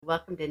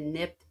Welcome to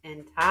Nipped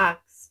and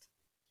Toxed.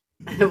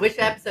 Which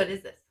episode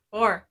is this?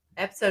 4.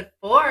 Episode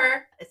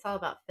 4. It's all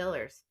about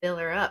fillers.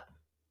 Filler up.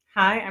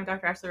 Hi, I'm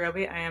Dr. Ashley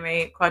Robey. I am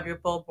a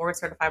quadruple board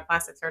certified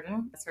plastic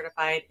surgeon,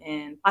 certified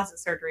in plastic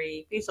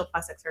surgery, facial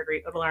plastic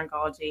surgery,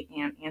 otolaryngology,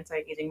 and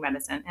anti-aging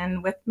medicine.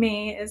 And with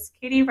me is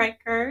Katie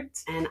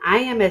Reichart. And I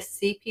am a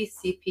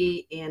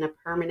CPCP and a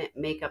permanent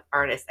makeup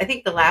artist. I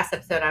think the last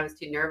episode I was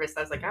too nervous.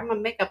 I was like, I'm a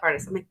makeup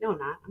artist. I'm like, no, I'm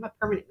not. I'm a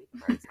permanent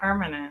makeup artist.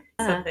 Permanent.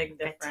 That's a big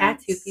difference. I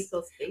tattoo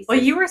people's faces. Well,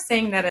 you were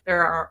saying that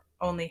there are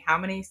only how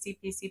many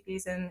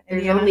CPCPs in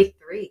There's Indiana? only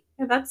 3.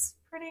 Yeah, that's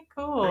pretty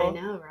cool. I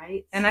know,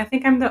 right? And I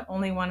think I'm the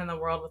only one in the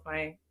world with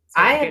my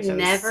I have certifications,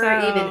 never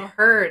even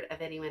heard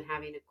of anyone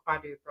having a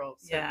quadruple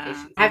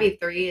certification. Yeah. Having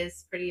 3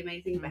 is pretty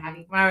amazing, but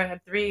having when I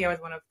had 3, I was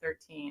one of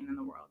 13 in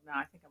the world. No,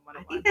 I think I'm one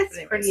of one. I think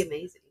that's pretty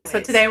amazing.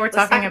 So today we're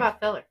talking about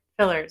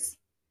fillers.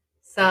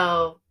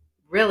 So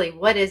really,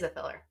 what is a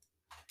filler?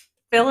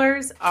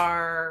 Fillers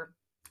are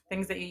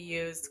things that you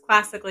use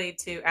classically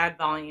to add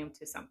volume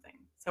to something.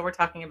 So we're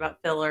talking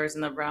about fillers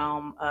in the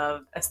realm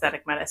of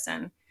aesthetic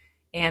medicine.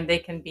 And they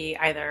can be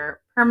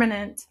either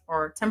permanent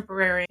or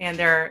temporary, and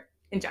they're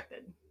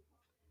injected.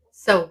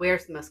 So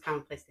where's the most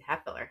common place to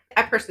have filler?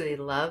 I personally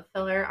love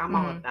filler. I'm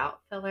all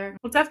about filler.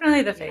 Well,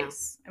 definitely the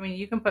face. I mean,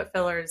 you can put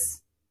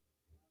fillers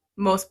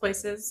most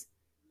places,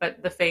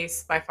 but the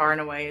face by far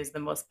and away is the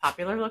most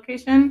popular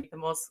location. The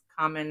most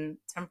common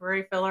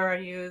temporary filler I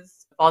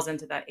use falls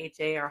into that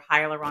HA or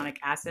hyaluronic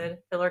acid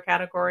filler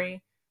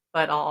category,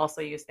 but I'll also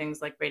use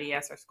things like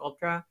Radiesse or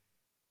Sculptra.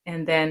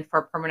 And then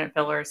for permanent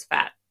fillers,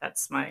 fat.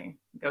 That's my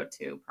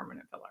go-to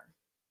permanent filler.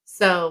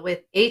 So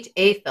with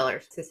HA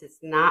fillers, since it's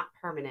not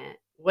permanent,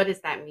 what does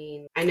that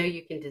mean? I know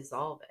you can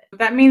dissolve it.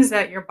 That means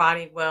that your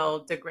body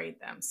will degrade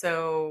them.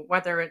 So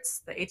whether it's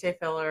the HA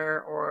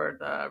filler or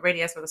the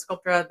Radiesse or the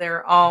Sculptra,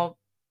 they're all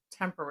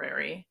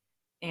temporary.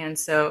 And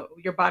so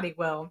your body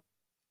will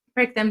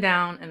break them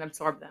down and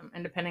absorb them.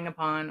 And depending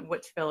upon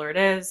which filler it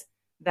is,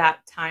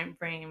 that time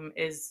frame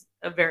is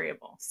a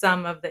variable.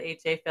 Some of the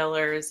HA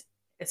fillers,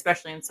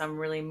 especially in some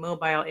really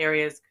mobile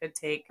areas, could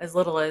take as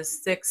little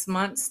as 6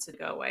 months to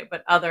go away,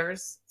 but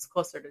others, it's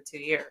closer to 2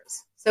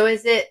 years. So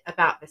is it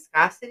about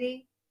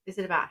viscosity? Is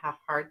it about how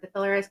hard the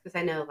filler is? Because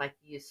I know like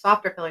you use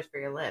softer fillers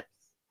for your lips,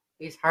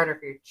 you use harder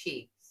for your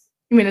cheeks.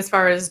 You mean as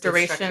far as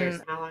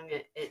duration? How long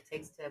it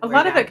takes to A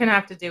lot of it can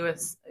have to do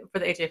with, for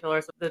the HA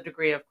fillers, the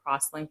degree of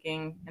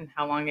cross-linking and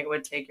how long it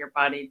would take your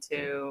body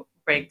to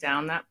break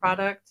down that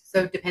product.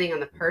 So depending on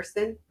the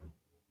person?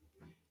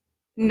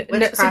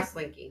 What's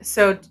cross-linking?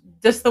 So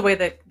just the way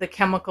that the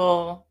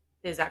chemical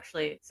is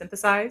actually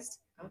synthesized,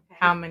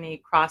 how many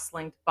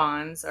cross-linked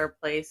bonds are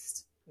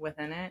placed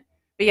within it.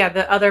 But yeah,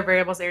 the other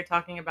variables that you're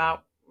talking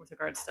about with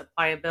regards to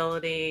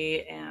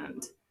pliability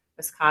and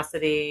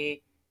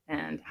viscosity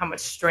and how much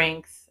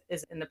strength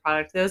is in the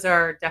product, those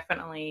are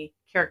definitely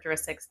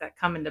characteristics that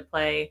come into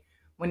play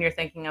when you're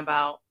thinking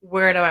about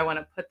where do I want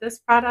to put this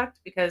product?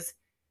 Because,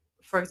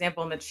 for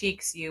example, in the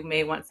cheeks, you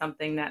may want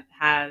something that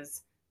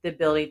has the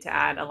ability to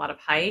add a lot of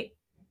height,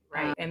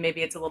 right? And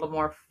maybe it's a little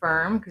more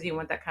firm because you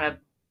want that kind of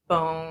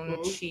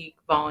bone cheek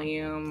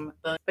volume,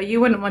 but you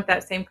wouldn't want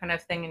that same kind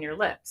of thing in your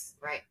lips,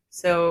 right?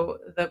 So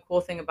the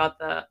cool thing about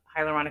the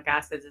hyaluronic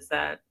acids is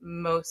that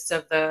most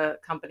of the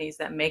companies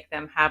that make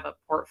them have a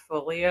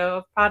portfolio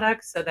of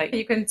products so that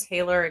you can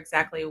tailor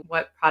exactly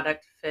what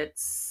product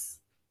fits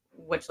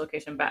which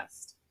location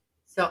best.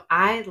 So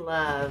I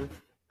love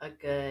a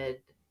good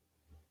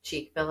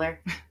cheek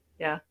filler.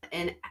 Yeah.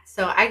 And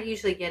so I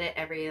usually get it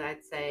every,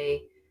 I'd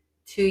say,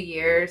 2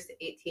 years,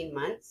 18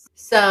 months.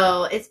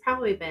 So it's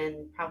probably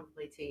been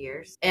 2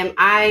 years. Am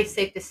I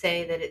safe to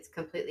say that it's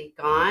completely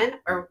gone?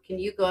 Or can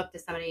you go up to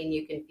somebody and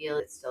you can feel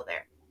it's still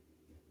there?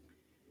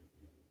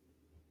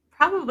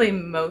 Probably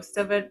most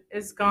of it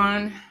is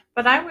gone.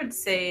 But I would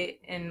say,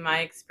 in my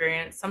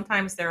experience,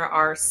 sometimes there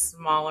are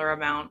smaller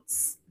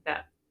amounts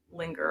that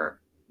linger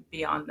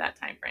beyond that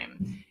time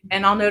frame.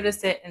 And I'll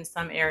notice it in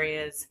some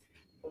areas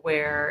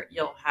where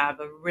you'll have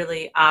a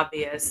really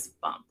obvious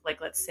bump, like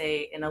let's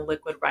say in a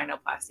liquid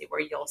rhinoplasty, where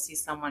you'll see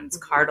someone's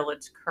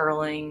cartilage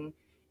curling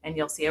and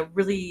you'll see a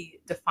really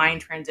defined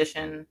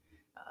transition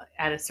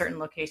at a certain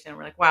location.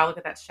 We're like, wow, look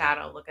at that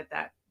shadow, look at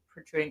that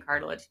protruding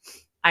cartilage.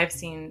 I've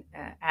seen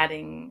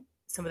adding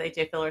some of the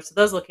HA fillers to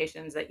those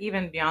locations that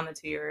even beyond the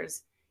 2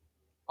 years,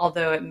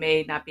 although it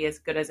may not be as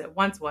good as it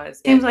once was,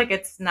 seems like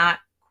it's not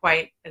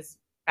quite as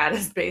bad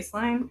as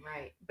baseline.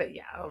 Right. But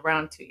yeah,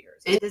 around 2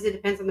 years. And does it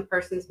depend on the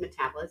person's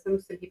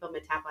metabolism? Some people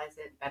metabolize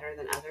it better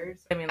than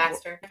others. I mean,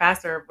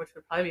 faster, which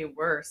would probably be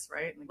worse,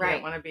 right? Like, right. You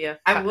don't want to be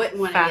I wouldn't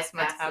want to be a fast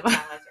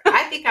metabolizer.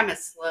 I think I'm a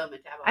slow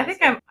metabolizer. I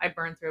think I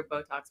burn through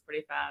Botox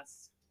pretty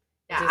fast.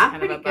 Yeah, I'm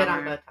pretty good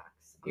on Botox.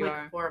 I'm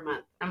like 4 a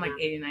month. I'm like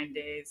 89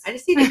 days. I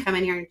just need to come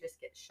in here and just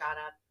get shot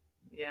up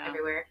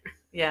everywhere.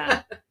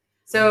 Yeah.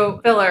 So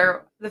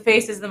filler, the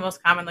face is the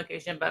most common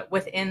location, but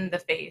within the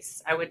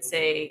face, I would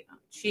say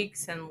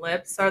cheeks and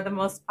lips are the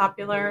most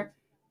popular.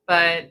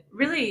 But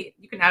really,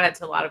 you can add it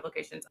to a lot of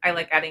locations. I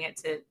like adding it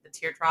to the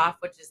tear trough,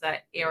 which is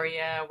that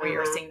area where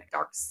you're seeing the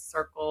dark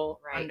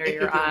circle under It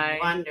your can do eye.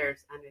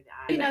 wonders under the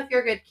eye. You know if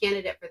you're a good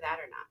candidate for that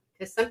or not,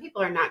 because some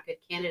people are not good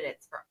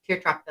candidates for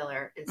tear trough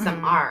filler, and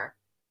some are.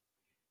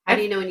 How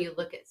do you know when you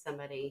look at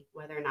somebody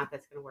whether or not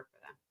that's going to work for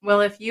them?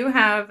 Well, if you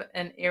have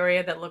an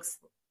area that looks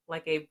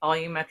like a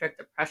volumetric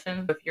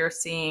depression, if you're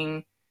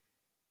seeing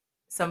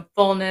some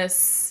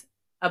fullness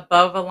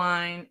above a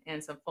line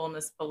and some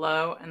fullness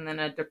below, and then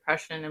a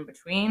depression in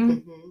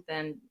between,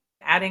 then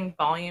adding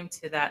volume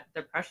to that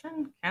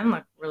depression can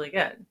look really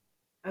good.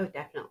 Oh,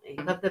 definitely.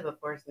 I love the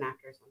befores and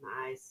afters on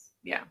the eyes.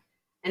 Yeah.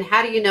 And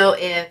how do you know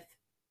if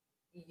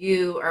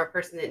you are a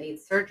person that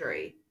needs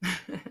surgery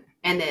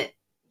and that,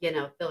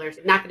 filler's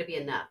not going to be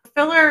enough?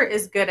 Filler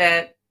is good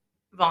at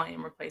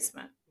volume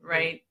replacement,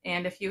 right?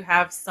 And if you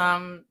have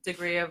some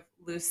degree of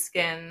loose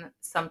skin,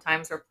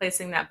 sometimes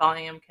replacing that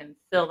volume can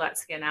fill that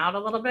skin out a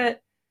little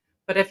bit.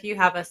 But if you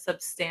have a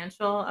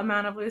substantial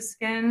amount of loose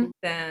skin,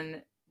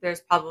 then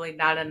there's probably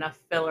not enough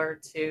filler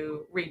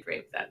to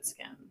redrape that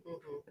skin.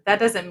 But that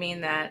doesn't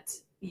mean that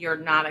you're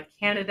not a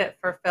candidate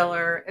for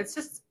filler.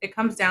 It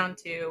comes down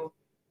to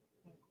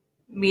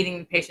meeting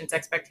the patient's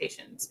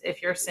expectations.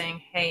 If you're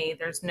saying, hey,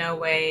 there's no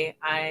way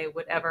I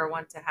would ever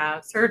want to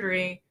have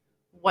surgery,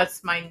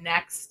 what's my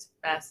next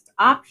best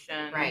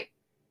option? Right.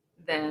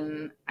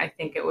 Then I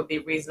think it would be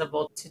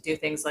reasonable to do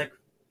things like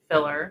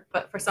filler.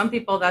 But for some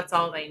people, that's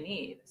all they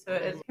need. So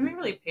it can be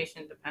really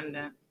patient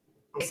dependent.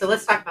 Okay, so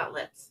let's talk about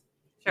lips.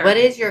 Sure. What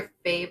is your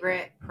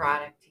favorite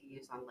product to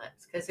use on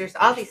lips? Because there's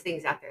all these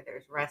things out there.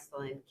 There's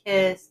Restylane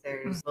Kiss,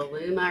 there's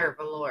Voluma or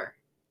Velour.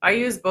 I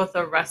use both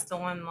the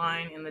Restylane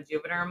line and the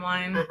Juvederm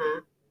line.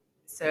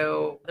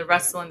 So the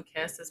Restylane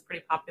Kiss is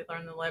pretty popular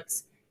in the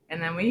lips.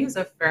 And then we use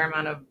a fair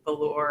amount of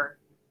Velour,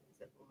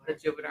 the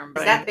Juvederm.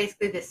 Is that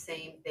basically the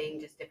same thing,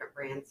 just different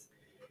brands?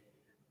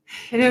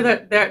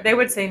 They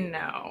would say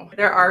no.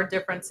 There are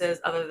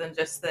differences other than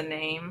just the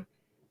name.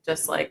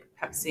 Just like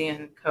Pepsi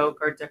and Coke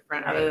are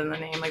different other than the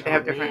name. Like they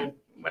have different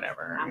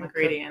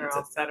ingredients,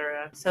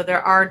 etc. So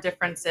there are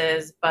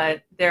differences,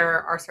 but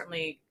there are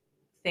certainly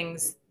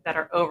things that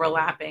are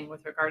overlapping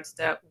with regards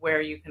to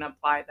where you can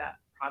apply that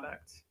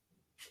product.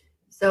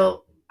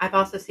 So I've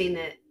also seen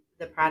that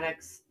the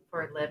products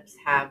for lips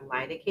have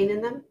lidocaine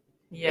in them.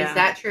 Yeah. Is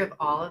that true of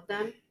all of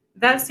them?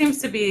 That seems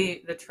to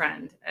be the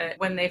trend.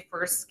 When they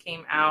first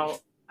came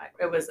out,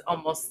 it was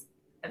almost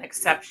an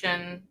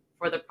exception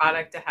for the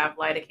product to have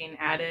lidocaine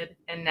added.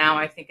 And now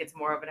I think it's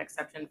more of an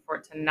exception for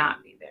it to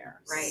not be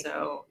there. Right.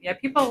 So, yeah,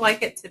 people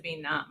like it to be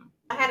numb.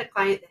 I had a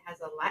client that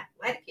has a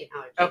lidocaine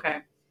allergy. Okay.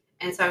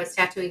 And so I was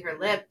tattooing her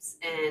lips,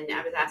 and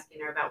I was asking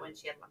her about when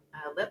she had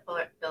lip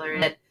filler.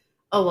 And said,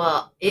 oh,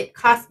 well, it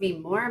cost me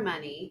more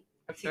money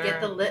to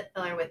get the lip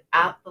filler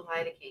without the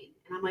lidocaine.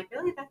 And I'm like,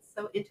 really? That's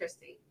so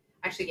interesting.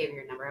 I actually gave her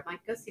your number. I'm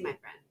like, go see my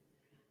friend.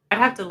 I'd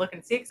have to look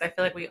and see because I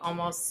feel like we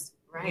almost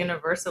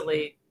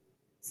universally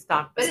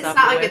stock the stuff. But it's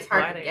not like it's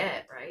hard to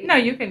get, right? No,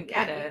 you can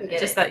get it.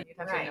 It's just that you'd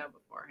have to know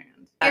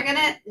beforehand. You're going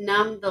to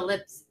numb the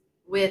lips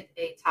with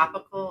a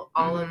topical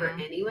all over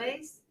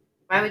anyways.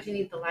 Why would you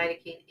need the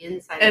lidocaine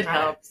inside the product? It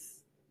helps.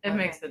 It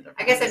makes a difference.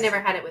 I guess I've never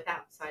had it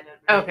without, so I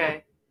don't really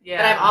know. Yeah.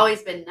 But I've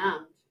always been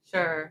numbed.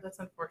 Sure. That's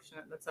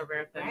unfortunate. That's a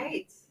rare thing.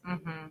 Right. I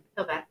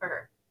feel bad for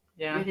her.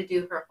 Yeah. We had to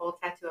do her whole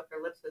tattoo of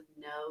her lips with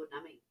no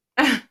numbing.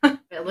 But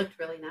it looked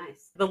really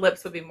nice. The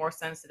lips would be more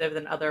sensitive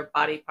than other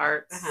body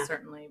parts,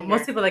 certainly.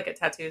 Most people that get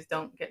tattoos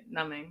don't get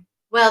numbing.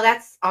 Well,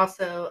 that's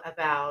also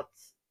about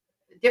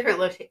different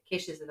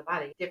locations of the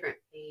body, different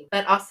pain.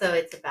 But also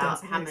it's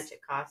about how much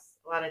it costs.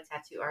 A lot of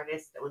tattoo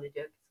artists that want to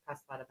do it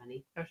costs a lot of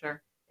money. Oh,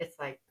 sure. It's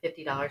like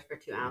 $50 for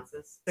 2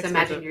 ounces. So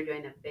imagine you're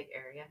doing a big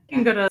area. You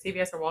can go to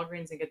CVS or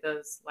Walgreens and get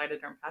those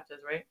lidoderm patches,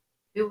 right?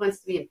 Who wants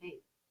to be in pain?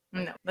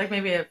 No, like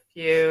maybe a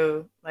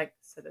few like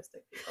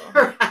sadistic people.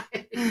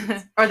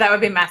 Right. Or that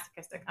would be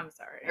masochistic. I'm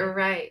sorry.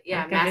 Right.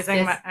 Yeah.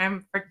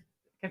 I'm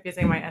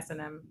confusing my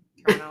S&M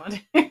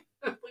terminology.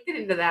 We'll get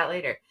into that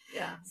later.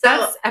 Yeah. So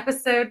that's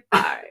episode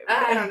 5.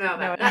 I don't know.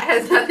 That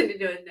has nothing to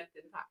do with nip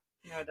and talk.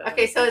 No, it doesn't.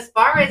 Okay, so as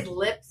far as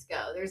lips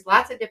go, there's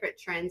lots of different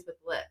trends with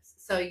lips.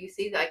 So you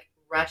see like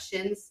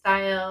Russian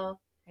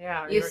style.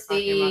 Yeah. You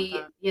see,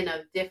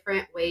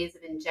 different ways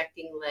of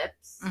injecting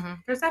lips.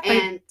 There's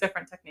definitely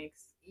different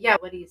techniques. Yeah.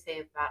 What do you say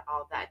about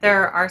all that?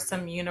 There are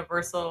some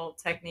universal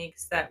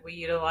techniques that we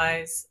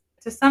utilize.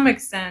 To some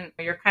extent,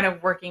 you're kind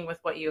of working with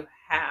what you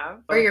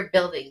have. Or you're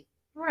building.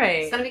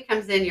 Right. Somebody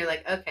comes in, you're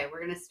like, okay, we're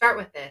going to start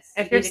with this.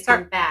 If you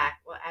come back,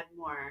 we'll add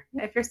more.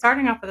 If you're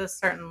starting off with a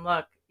certain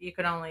look, you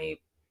can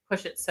only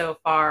push it so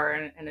far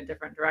in a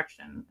different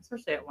direction,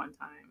 especially at one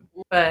time.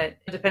 But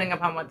depending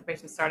upon what the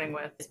patient's starting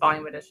with, it's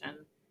volume addition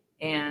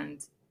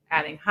and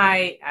adding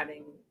height,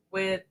 adding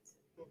width,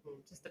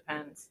 just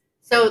depends.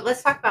 So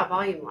let's talk about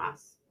volume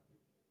loss.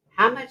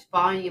 How much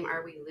volume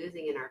are we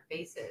losing in our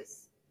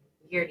faces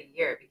year to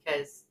year?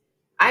 Because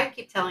I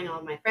keep telling all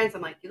of my friends,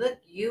 I'm like, look,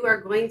 you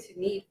are going to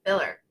need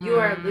filler. You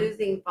are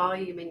losing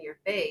volume in your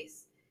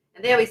face.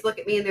 They always look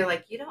at me and they're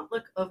like, "You don't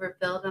look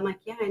overfilled." I'm like,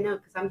 "Yeah, I know,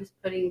 because I'm just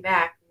putting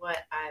back what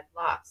I've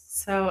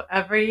lost." So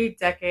every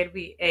decade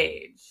we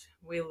age,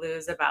 we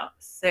lose about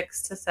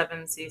 6 to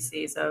 7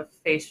 cc's of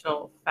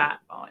facial fat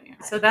volume.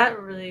 So that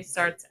really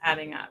starts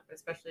adding up,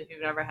 especially if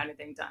you've never had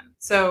anything done.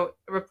 So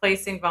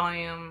replacing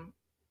volume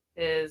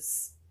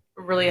is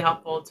really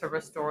helpful to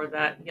restore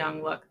that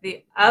young look.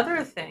 The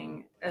other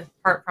thing,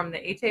 apart from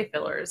the HA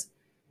fillers,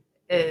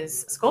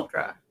 is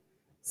Sculptra.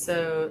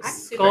 So I'm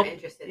super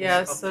interested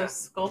in So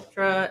Sculptra.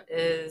 Sculptra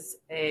is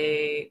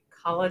a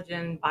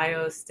collagen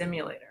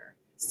biostimulator.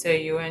 So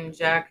you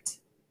inject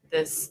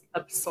this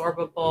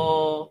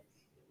absorbable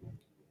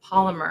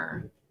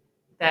polymer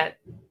that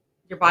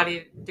your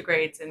body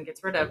degrades and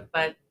gets rid of,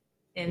 but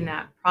in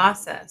that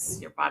process,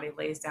 your body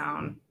lays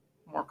down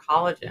more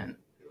collagen.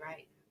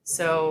 Right.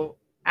 So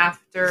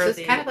So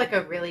it's kind of like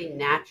a really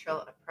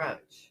natural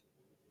approach.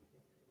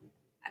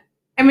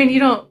 I mean, you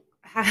don't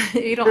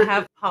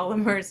have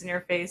polymers in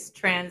your face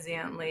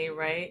transiently,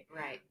 right?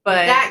 Right.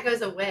 But that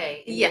goes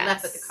away and you're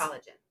left with the yes,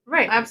 collagen.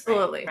 right,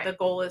 absolutely. Right. The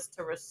goal is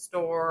to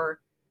restore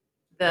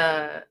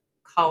the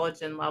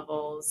collagen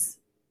levels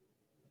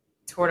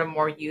toward a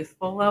more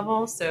youthful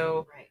level.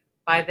 So Right.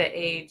 by the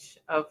age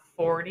of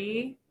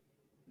 40,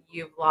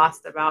 you've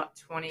lost about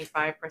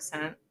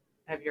 25%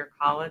 of your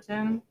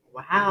collagen.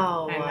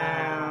 Wow. I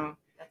know.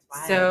 That's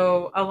wild.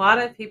 So a lot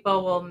of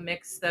people will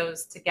mix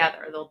those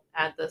together. They'll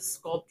add the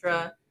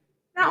Sculptra,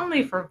 not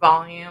only for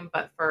volume,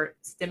 but for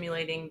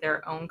stimulating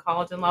their own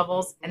collagen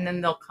levels. And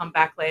then they'll come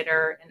back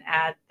later and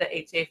add the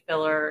HA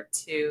filler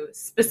to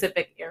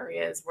specific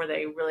areas where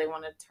they really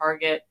want to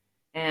target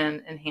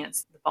and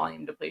enhance the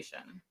volume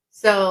depletion.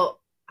 So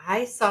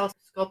I saw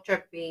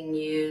Sculptra being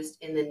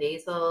used in the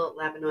nasal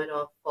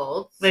labial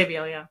folds.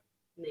 Labial, yeah.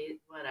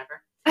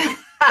 Whatever.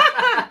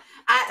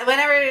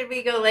 Whenever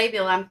we go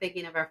labial, I'm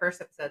thinking of our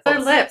first episode. Their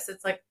lips.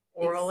 It's like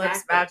oral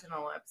lips,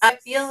 vaginal lips. I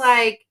feel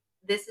like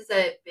this is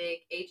a big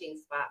aging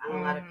spot on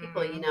a lot of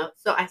people, you know.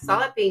 So I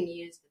saw it being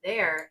used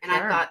there, and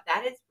I thought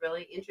that is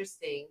really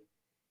interesting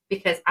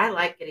because I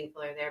like getting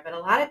filler there, but a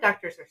lot of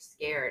doctors are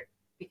scared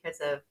because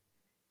of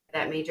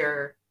that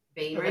major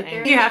vein right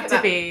there. You have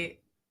to be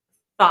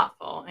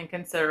thoughtful and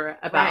considerate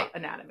about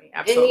anatomy.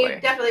 Absolutely. And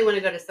you definitely want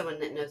to go to someone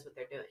that knows what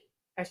they're doing.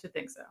 I should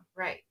think so.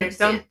 Right.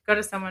 Don't go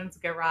to someone's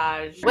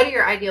garage. What are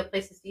your ideal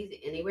places to use it?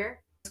 Anywhere?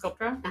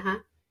 Sculptra? Uh-huh.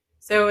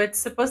 So it's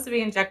supposed to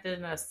be injected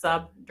in a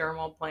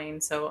subdermal plane,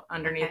 so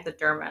underneath the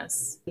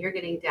dermis. You're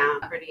getting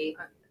down pretty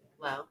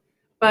low.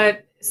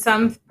 But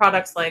some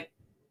products like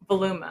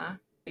Voluma,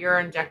 you're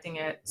injecting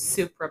it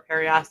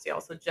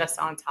supraperiosteal, so just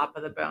on top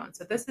of the bone.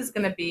 So this is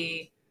going to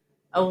be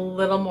a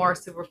little more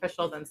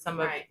superficial than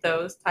some of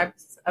those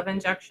types of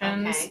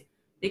injections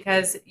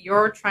because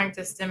you're trying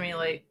to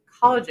stimulate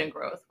collagen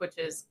growth, which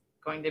is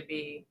going to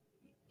be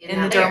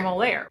in the dermal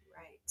layer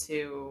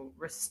to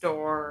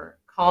restore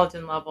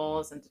collagen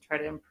levels and to try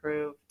to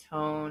improve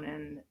tone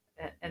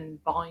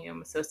and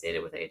volume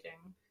associated with aging.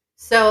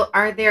 So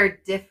are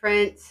there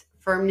different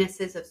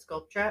firmnesses of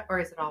Sculptra, or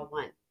is it all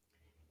one?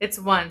 It's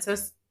one. So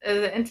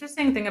the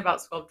interesting thing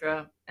about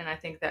Sculptra, and I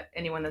think that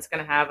anyone that's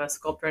going to have a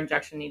Sculptra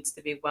injection needs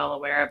to be well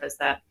aware of, is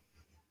that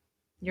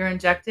you're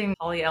injecting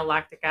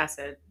poly-L-lactic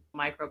acid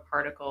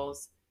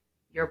microparticles.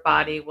 Your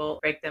body will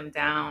break them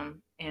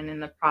down, and in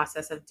the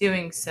process of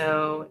doing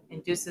so,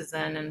 induces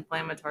an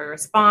inflammatory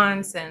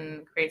response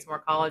and creates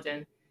more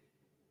collagen.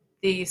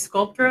 The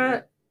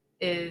Sculptra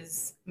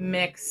is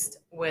mixed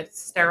with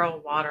sterile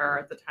water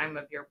at the time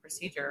of your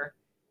procedure.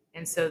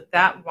 And so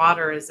that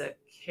water is a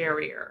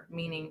carrier,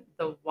 meaning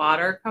the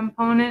water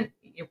component,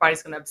 your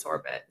body's going to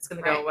absorb it. It's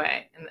going to go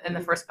away in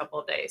the first couple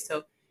of days.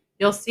 So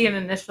you'll see an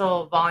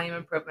initial volume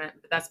improvement,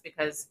 but that's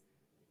because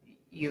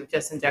you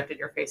just injected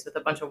your face with a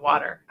bunch of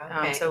water.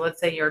 So let's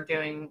say you're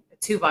doing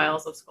 2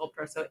 vials of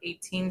Sculptra, so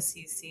 18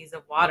 cc's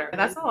of water.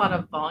 That's a lot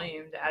of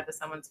volume to add to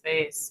someone's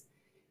face.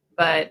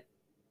 But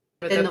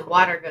then the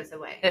water goes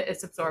away.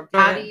 It's absorbed.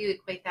 How do you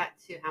equate that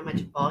to how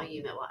much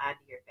volume it will add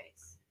to your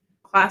face?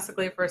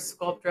 Classically for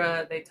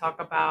Sculptra, they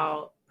talk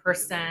about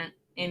percent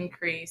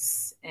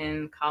increase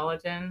in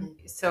collagen.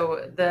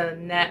 So the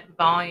net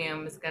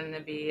volume is going to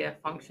be a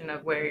function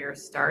of where you're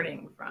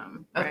starting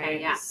from. Okay,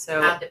 yeah.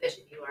 So how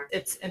deficient you are.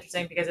 It's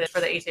interesting because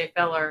for the HA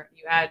filler,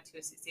 you add 2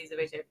 cc's of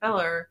HA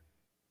filler,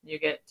 you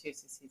get 2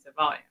 cc's of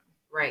volume.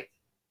 Right.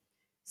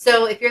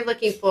 So if you're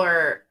looking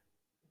for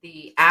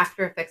the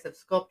after effects of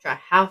Sculptra,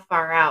 how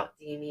far out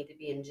do you need to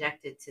be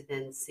injected to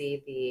then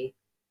see the...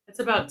 It's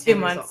about 2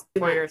 months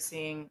before you're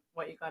seeing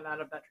what you got out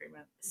of that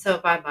treatment. So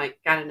if I've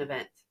got an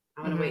event,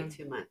 I'm going to wait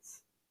 2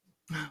 months.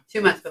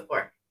 2 months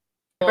before.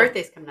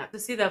 Birthday's coming up. To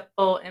see the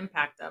full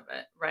impact of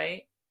it,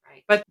 right?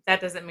 Right. But that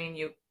doesn't mean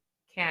you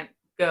can't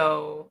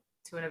go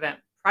to an event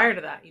prior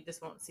to that. You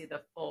just won't see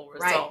the full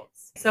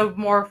results. Right. So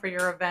more for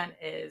your event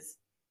is,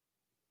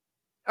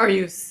 are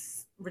you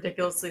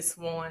ridiculously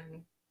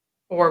swollen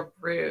or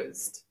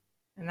bruised?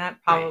 And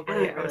that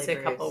probably, I would say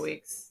a couple of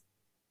weeks.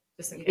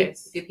 Just in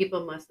case. Do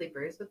people mostly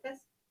bruise with this?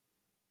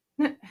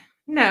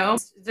 No.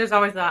 There's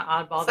always that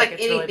oddball that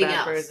gets really bad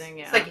else. bruising.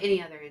 Yeah. It's like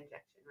any other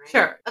injection, right?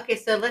 Sure. Okay,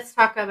 so let's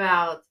talk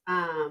about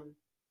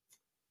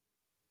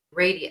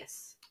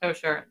Radius. Oh,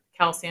 sure.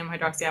 Calcium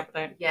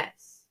hydroxyapatite.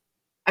 Yes.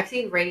 I've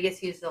seen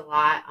Radius used a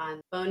lot on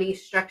bony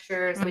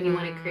structures when you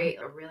want to Mhm. create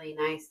a really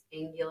nice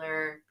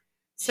angular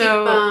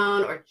So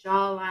cheekbone or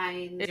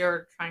jawline.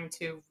 you're trying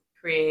to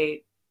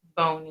create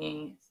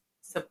bony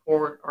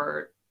support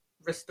or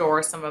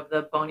restore some of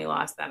the bony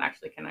loss that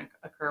actually can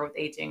occur with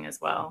aging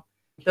as well.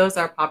 Those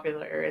are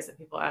popular areas that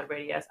people add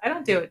radius. I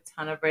don't do a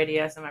ton of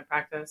radius in my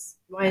practice.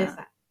 Why is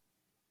that?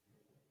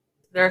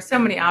 There are so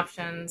many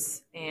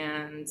options,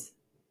 and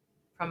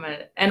from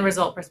an end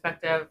result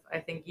perspective, I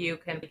think you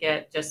can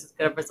get just as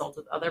good of results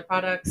with other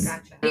products.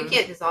 Gotcha. You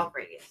can't dissolve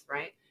Radius,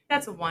 right?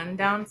 That's one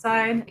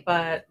downside,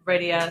 but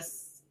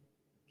radius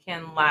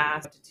can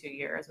last up to 2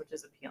 years, which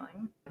is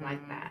appealing. I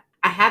like that.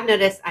 I have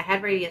noticed, I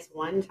had Radius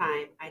one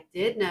time. I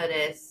did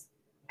notice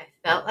I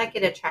felt like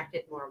it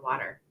attracted more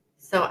water.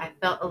 So I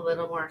felt a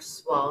little more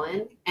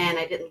swollen, and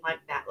I didn't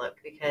like that look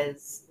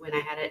because when I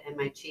had it in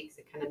my cheeks,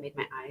 it kind of made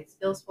my eyes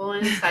feel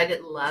swollen. So I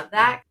didn't love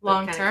that.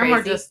 Long term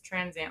or just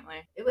transiently?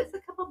 It was a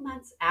couple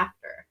months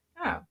after.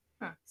 Oh.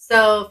 Huh.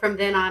 So from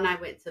then on, I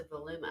went to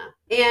Voluma.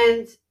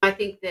 And I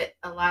think that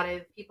a lot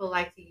of people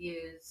like to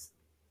use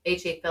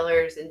HA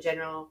fillers in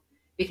general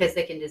because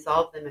they can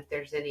dissolve them if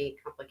there's any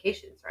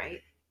complications,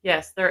 right?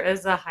 Yes, there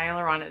is a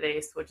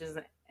hyaluronidase, which is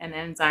an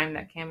enzyme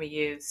that can be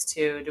used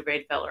to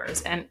degrade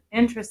fillers. And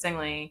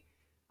interestingly,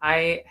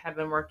 I have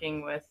been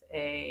working with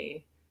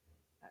a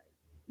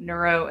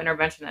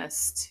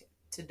neurointerventionist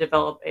to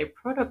develop a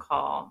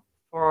protocol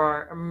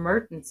for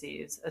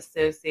emergencies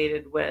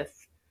associated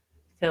with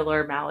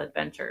filler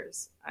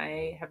maladventures.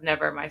 I have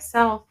never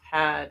myself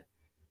had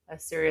a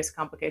serious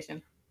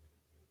complication.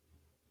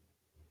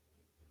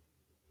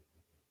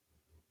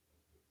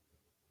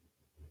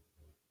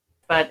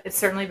 But it's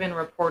certainly been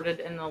reported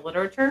in the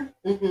literature.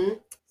 Mm-hmm.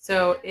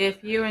 So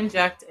if you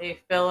inject a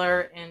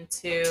filler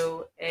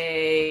into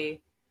a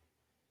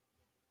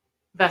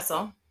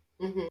vessel,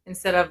 Mm-hmm.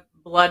 instead of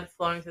blood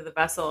flowing through the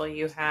vessel,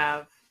 you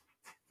have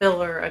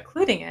filler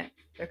occluding it,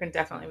 there can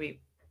definitely be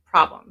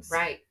problems.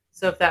 Right.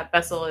 So if that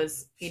vessel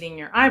is feeding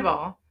your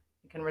eyeball,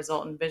 it can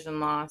result in vision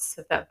loss.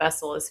 If that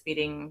vessel is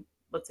feeding,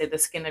 let's say, the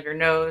skin of your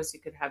nose, you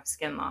could have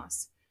skin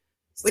loss.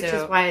 Which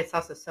is why it's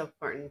also so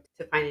important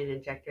to find an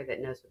injector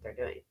that knows what they're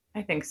doing.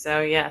 I think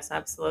so. Yes,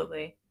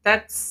 absolutely.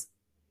 That's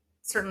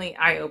certainly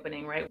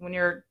eye-opening, right? When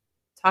you're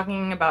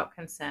talking about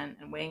consent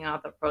and weighing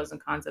out the pros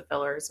and cons of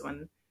fillers,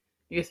 when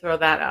you throw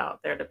that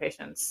out there to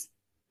patients,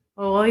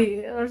 well,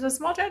 there's a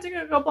small chance you're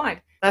going to go blind.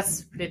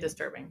 That's pretty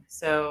disturbing.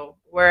 So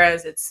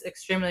whereas it's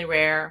extremely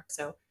rare,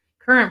 so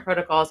current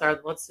protocols are,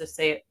 let's just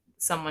say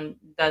someone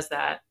does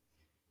that,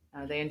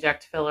 they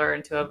inject filler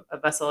into a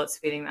vessel that's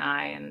feeding the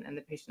eye, and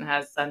the patient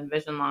has sudden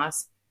vision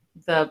loss.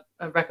 The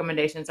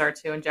recommendations are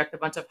to inject a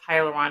bunch of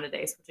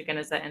hyaluronidase, which again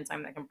is that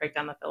enzyme that can break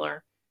down the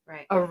filler,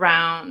 right,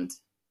 around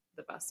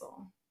the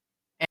vessel.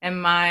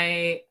 And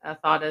my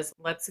thought is,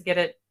 let's get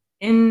it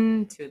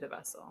into the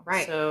vessel.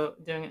 Right. So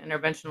doing an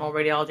interventional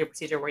radiology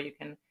procedure where you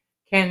can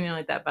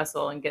cannulate that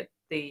vessel and get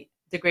the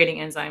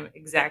degrading enzyme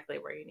exactly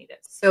where you need it.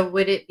 So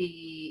would it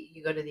be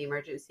you go to the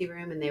emergency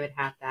room and they would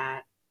have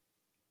that?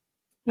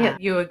 Yeah,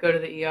 you would go to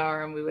the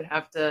ER and we would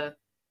have to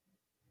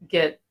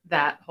get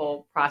that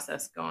whole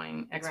process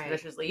going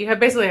expeditiously. Right. You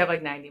basically have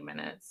like 90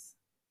 minutes.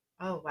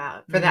 Oh,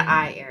 wow. For the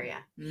eye area.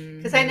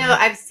 Because I know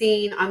I've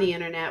seen on the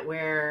internet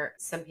where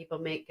some people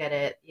may get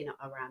it,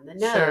 around the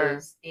nose. Sure.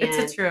 And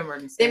it's a true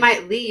emergency. They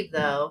might leave,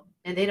 though,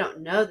 and they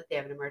don't know that they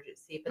have an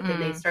emergency, but then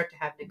they start to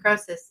have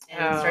necrosis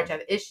and start to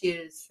have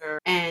issues. Sure.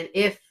 And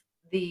if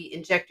the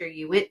injector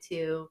you went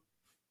to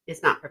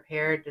is not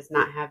prepared, does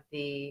not have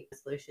the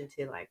solution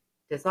to, like,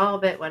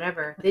 dissolve it,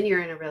 whatever, then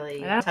you're in a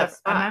really tough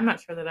spot. And I'm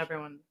not sure that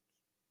everyone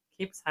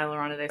keeps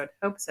hyaluronidase. I would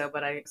hope so,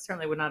 but I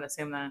certainly would not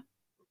assume that.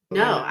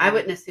 No, I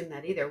wouldn't assume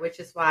that either, which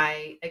is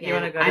why,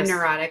 again, I'm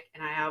neurotic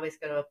and I always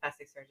go to a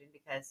plastic surgeon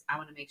because I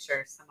want to make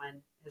sure someone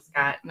has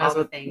got all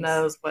the things.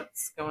 Knows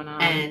what's going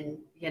on. And,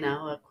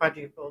 a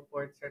quadruple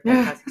board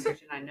certified plastic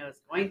surgeon I know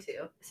is going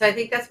to. So I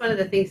think that's one of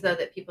the things, though,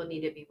 that people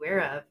need to be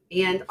aware of.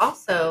 And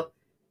also,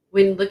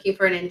 when looking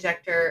for an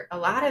injector, a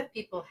lot of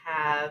people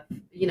have,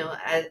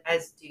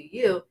 as do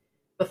you,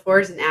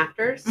 befores and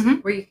afters,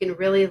 where you can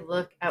really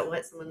look at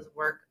what someone's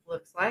work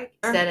looks like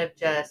instead of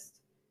just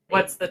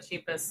what's the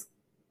cheapest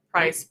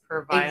price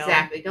per vial.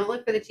 Exactly. Don't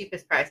look for the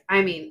cheapest price.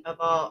 I mean,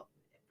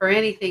 for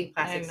anything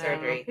plastic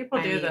surgery.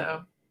 People do,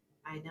 though.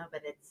 I know,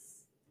 but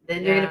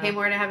then you're going to pay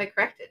more to have it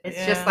corrected.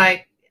 It's just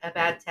like a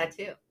bad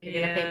tattoo. You're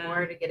going to pay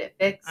more to get it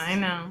fixed. I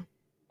know.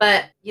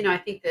 But, I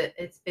think that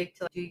it's big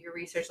to do your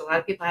research. A lot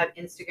of people have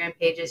Instagram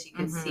pages. You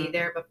can see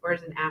their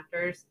befores and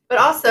afters. But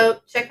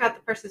also check out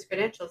the person's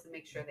credentials and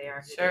make sure they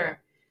are. Sure.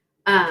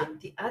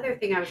 The other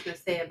thing I was going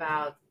to say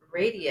about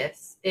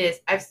Radius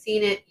is I've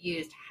seen it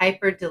used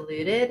hyper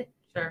diluted.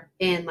 Sure.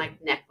 In like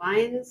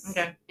necklines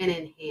and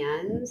in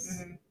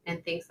hands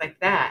and things like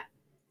that.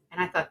 And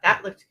I thought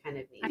that looked kind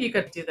of neat. You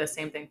could do the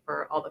same thing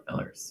for all the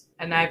fillers.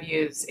 And I've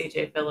used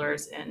HA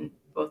fillers in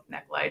both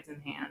neck lides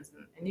and hands,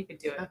 and you could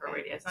do it for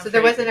radius. So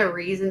there wasn't a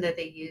reason that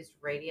they used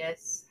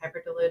radius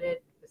hyperdiluted?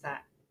 Was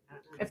that? I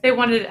don't know. If they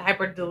wanted it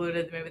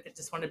hyperdiluted, maybe they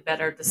just wanted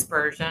better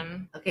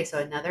dispersion. Okay, so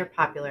another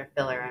popular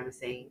filler I'm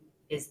seeing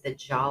is the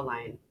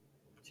jawline.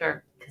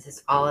 Sure. Because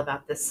it's all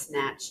about the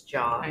snatched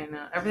jaw. I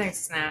know. Everything's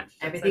snatched.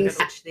 Everything's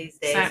snatched these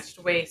days. Snatched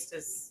waist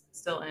is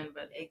still in,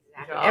 but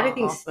exactly.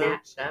 Everything's also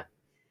snatched up.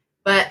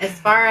 But as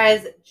far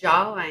as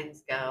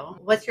jawlines go,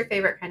 what's your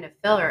favorite kind of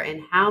filler,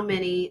 and how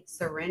many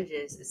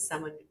syringes is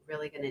someone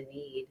really going to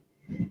need?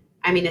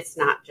 I mean, it's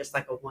not just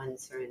like a one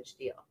syringe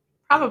deal.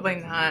 Probably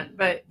not,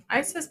 but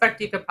I suspect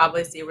you could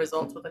probably see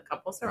results with a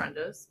couple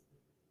syringes.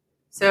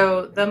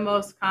 So the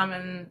most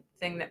common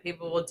thing that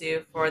people will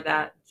do for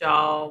that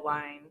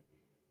jawline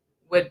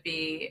would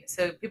be,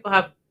 so people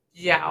have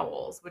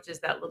jowls, which is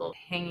that little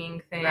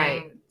hanging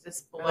thing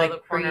just below the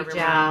corner of your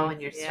mouth.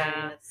 And you're starting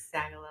to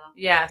sag a little.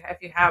 Yeah, if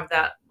you have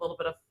that little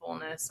bit of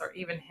fullness or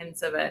even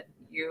hints of it,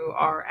 you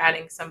are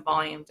adding some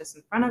volume just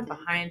in front of,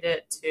 behind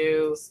it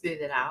to smooth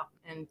it out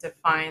and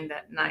define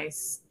that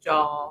nice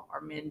jaw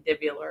or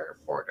mandibular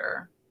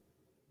border.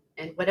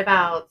 And what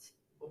about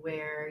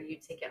where you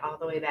take it all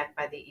the way back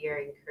by the ear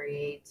and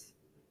create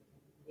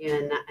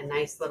a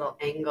nice little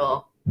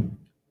angle?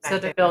 So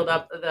to build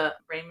up the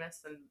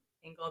ramus and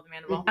angle of the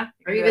mandible.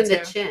 Mm-hmm. Or even the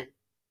chin.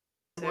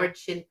 More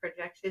chin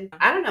projection.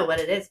 I don't know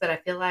what it is, but I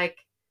feel like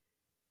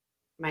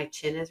my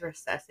chin is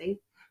recessing.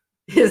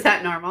 Is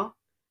that normal?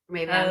 Or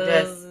maybe I'm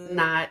just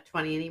not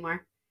 20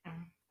 anymore.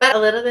 But a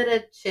little bit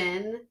of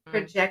chin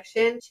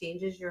projection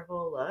changes your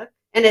whole look.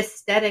 And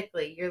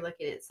aesthetically, you're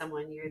looking at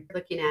someone, you're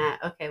looking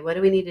at, okay, what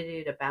do we need to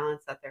do to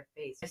balance out their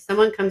face? If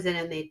someone comes in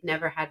and they've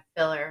never had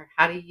filler,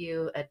 how do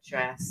you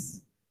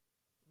address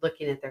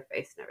looking at their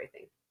face and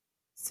everything?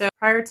 So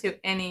prior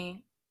to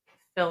any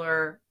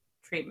filler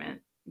treatment,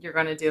 you're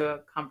going to do a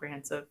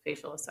comprehensive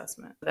facial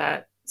assessment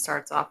that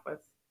starts off with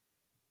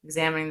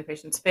examining the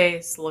patient's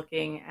face,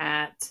 looking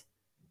at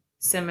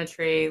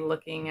symmetry,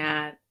 looking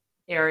at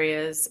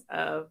areas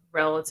of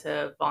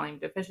relative volume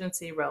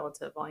deficiency,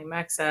 relative volume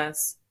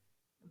excess.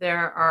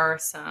 There are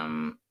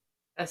some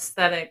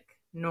aesthetic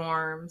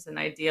norms and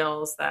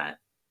ideals that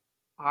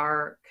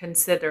are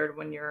considered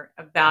when you're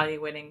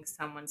evaluating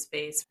someone's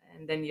face.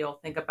 And then you'll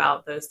think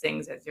about those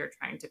things as you're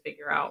trying to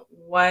figure out,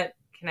 what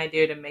can I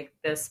do to make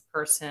this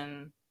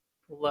person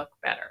look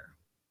better?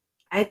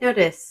 I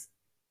notice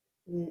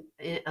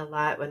a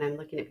lot when I'm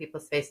looking at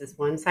people's faces,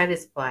 one side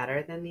is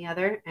flatter than the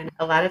other. And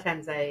a lot of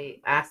times I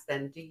ask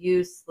them, do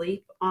you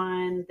sleep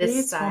on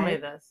this side? Told me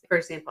this. For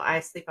example,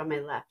 I sleep on my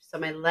left. So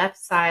my left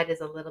side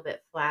is a little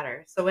bit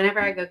flatter. So whenever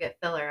I go get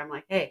filler, I'm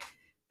like, hey,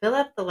 fill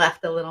up the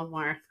left a little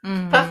more.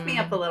 Puff me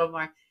up a little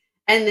more.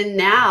 And then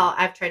now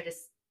I've tried to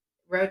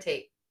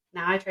rotate.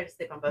 Now I try to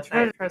sleep on both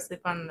sides. Try to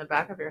sleep on the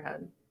back of your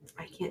head.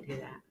 I can't do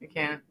that. You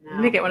can't. No. You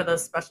need to get one of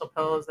those special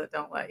pillows that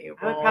don't let you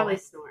roll. I would probably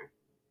snore.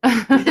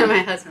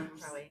 My husband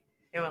would probably.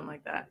 He wouldn't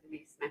like that.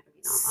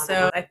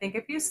 So I think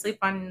if you sleep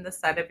on the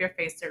side of your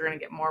face, you're going to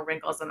get more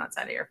wrinkles on that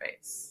side of your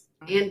face.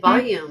 And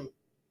volume.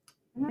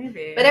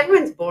 Maybe. But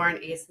everyone's born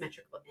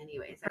asymmetrical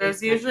anyways.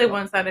 There's usually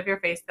one side of your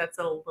face that's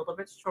a little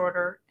bit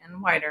shorter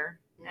and wider,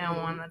 and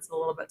one that's a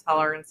little bit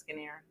taller and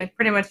skinnier. Like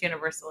pretty much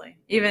universally.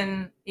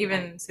 Even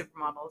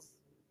supermodels.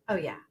 Oh,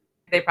 yeah.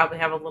 They probably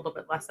have a little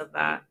bit less of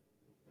that.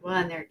 Well,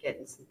 and they're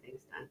getting some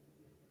things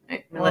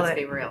done. Let's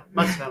be real.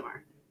 Most of them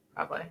are.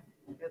 Probably.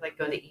 They're like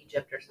going to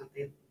Egypt or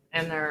something.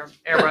 And they're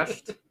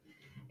airbrushed.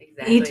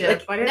 Exactly.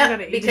 Egypt. Why did you go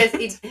to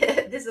Egypt?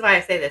 Because this is why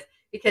I say this.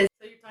 Because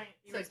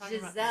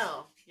Giselle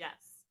about, yes,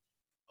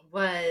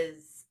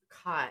 was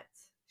caught.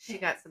 She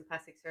got some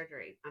plastic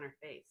surgery on her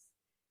face.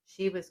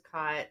 She was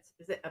caught.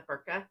 Is it a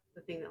burqa?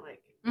 The thing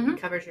that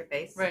covers your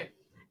face? Right.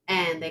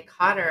 And they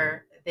caught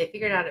her. They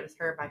figured out it was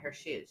her by her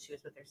shoes. She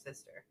was with her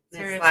sister. And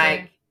Seriously? it's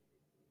like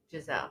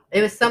Giselle.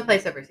 It was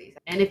someplace overseas.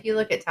 And if you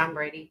look at Tom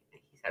Brady,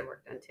 he's had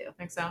work done too. I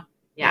think so.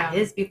 Yeah,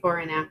 his before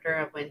and after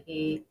of when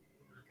he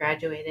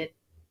graduated,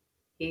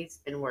 he's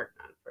been worked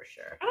on for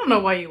sure. I don't know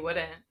why you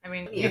wouldn't. I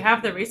mean, you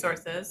have the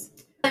resources.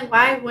 And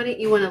why wouldn't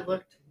you want to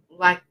look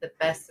like the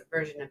best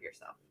version of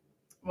yourself?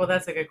 Well,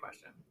 that's a good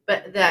question.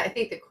 But I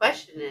think the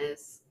question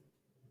is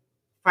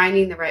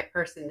finding the right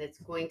person that's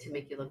going to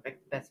make you look like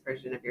the best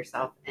version of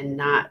yourself and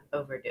not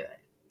overdo it.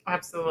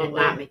 Absolutely. And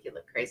not make you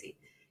look crazy.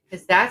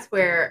 Because that's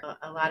where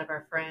a lot of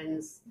our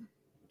friends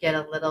get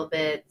a little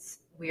bit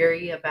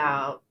weary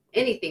about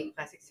anything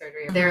plastic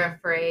surgery. They're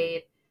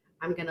afraid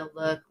I'm going to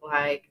look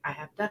like I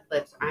have duck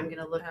lips, or I'm going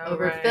to look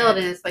overfilled. Right.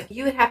 And it's like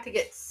you would have to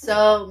get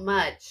so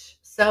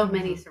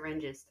many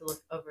syringes to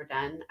look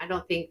overdone. I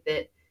don't think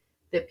that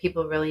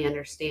people really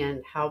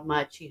understand how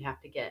much you have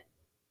to get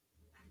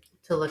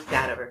to look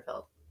that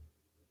overfilled.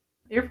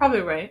 You're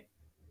probably right.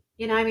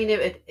 You know, I mean,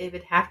 it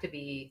would have to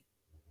be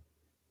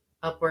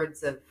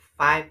upwards of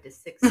 5 to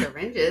 6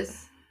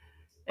 syringes.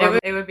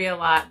 It would be a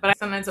lot. But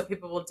sometimes what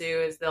people will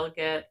do is they'll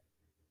get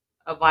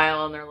a vial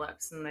on their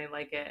lips and they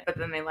like it. But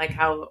then they like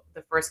how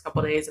the first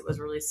couple of days it was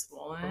really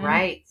swollen.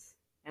 Right.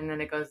 And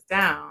then it goes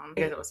down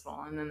because it was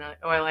swollen. And then they're like,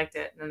 oh, I liked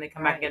it. And then they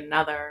come back and get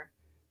another.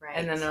 Right.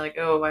 And then they're like,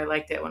 oh, I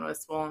liked it when it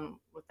was swollen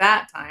with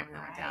that time and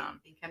then went down.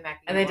 And come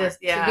back and they more. just,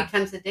 yeah. So it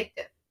becomes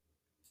addictive.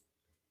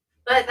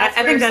 But that's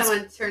I where think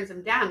someone turns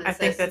them down and I says,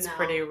 think that's no.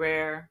 pretty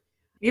rare.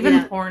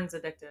 Even porn's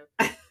addictive.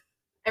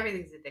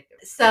 Everything's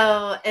addictive.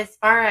 So as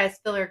far as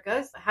filler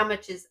goes, how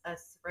much is a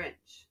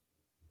syringe?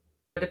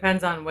 It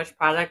depends on which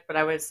product, but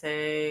I would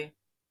say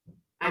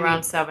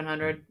around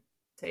 $700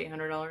 to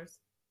 $800.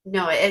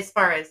 No, as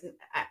far as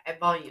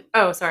volume.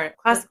 Oh, sorry.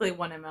 Classically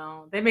 1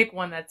 ml. They make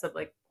one that's of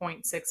like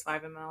 0.65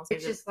 ml.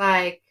 It's just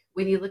like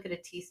when you look at a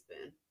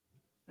teaspoon.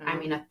 I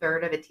mean, a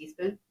third of a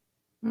teaspoon.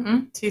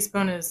 Mm-hmm.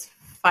 Teaspoon is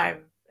 5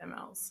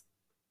 mLs.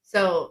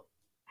 So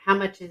how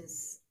much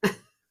is...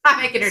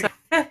 I'm making her... So a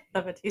fifth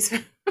of a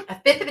teaspoon. A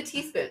fifth of a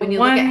teaspoon. When you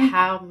look at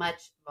how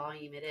much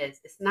volume it is,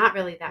 it's not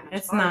really that much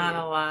It's volume. not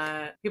a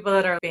lot. People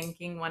that are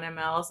banking 1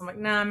 ml, I'm like,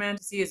 nah, man,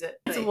 just use it.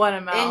 It's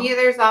 1 ml. And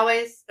there's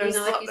always, like you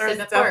said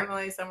before,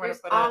 definitely somewhere to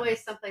put it. There's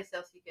always someplace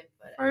else you can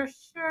put it. For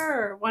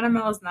sure. 1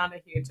 ml is not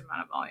a huge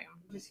amount of volume.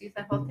 Just use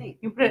that whole thing.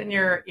 You can put it in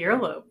your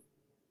earlobe.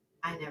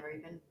 I never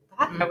even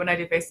thought that. When I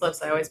do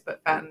facelifts, I always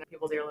put fat in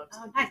people's earlobes.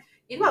 Oh, nice.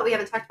 You know what? We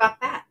haven't talked about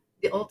fat.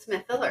 The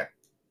ultimate filler.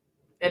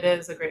 It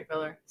is a great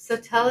filler. So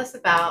tell us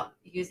about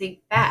using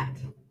fat.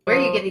 Where are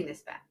you getting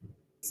this fat?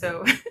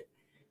 So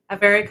a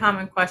very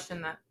common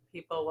question that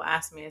people will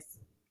ask me is,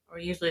 or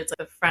usually it's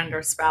like a friend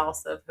or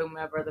spouse of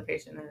whomever the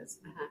patient is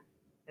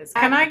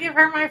can I give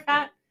her my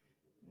fat?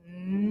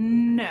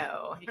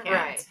 No, you can't.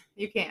 Right.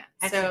 You can't.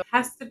 So it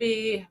has to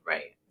be,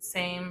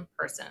 same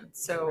person.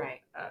 So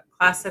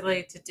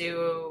classically, to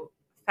do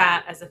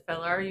fat as a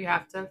filler, you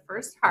have to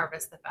first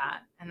harvest the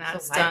fat. And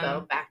that's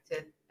done. Back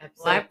to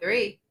episode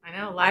 3. I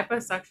know,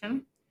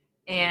 liposuction.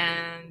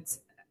 And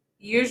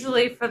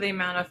usually for the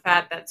amount of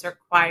fat that's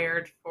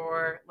required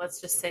for, let's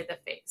just say the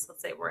face.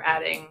 Let's say we're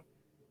adding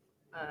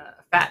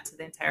fat to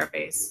the entire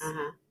face.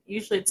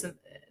 Usually it's,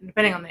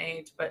 depending on the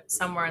age, but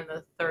somewhere in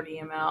the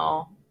 30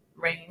 ml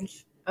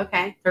range.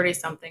 Okay.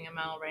 30-something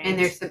ml range. And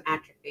there's some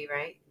atrophy,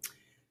 right?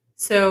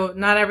 So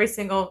not every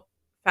single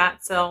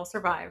fat cell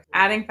survives.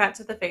 Adding fat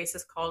to the face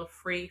is called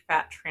free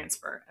fat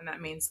transfer. And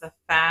that means the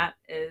fat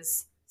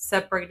is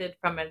separated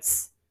from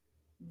its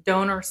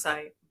donor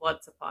site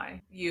blood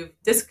supply. You've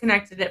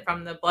disconnected it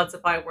from the blood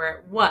supply where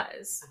it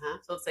was.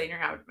 So let's say in your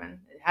abdomen,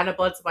 it had a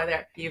blood supply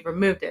there. You've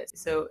removed it.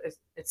 So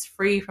it's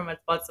free from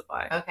its blood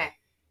supply. Okay.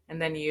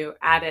 And then you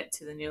add it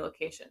to the new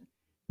location.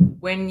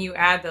 When you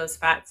add those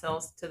fat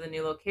cells to the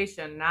new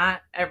location,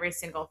 not every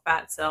single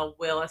fat cell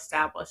will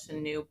establish a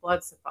new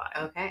blood supply.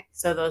 Okay.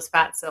 So those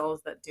fat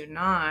cells that do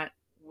not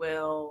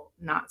will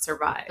not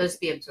survive. Those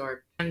be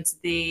absorbed. And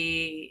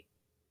the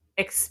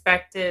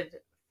expected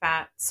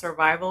fat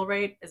survival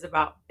rate is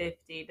about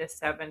 50 to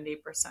 70%.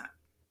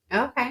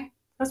 Okay.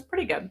 That's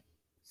pretty good.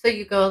 So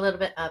you go a little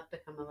bit up to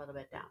come a little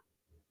bit down.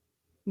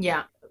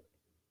 Yeah.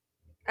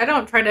 I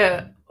don't try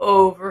to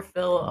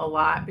overfill a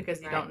lot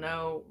because you don't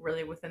know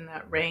really within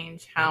that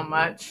range how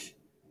much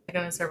you're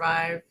going to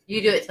survive.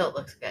 You do it till it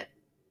looks good.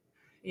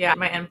 Yeah,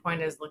 my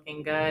endpoint is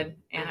looking good,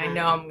 and I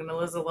know I'm going to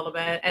lose a little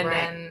bit, and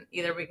then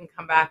either we can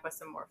come back with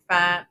some more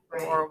fat,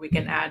 or we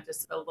can add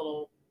just a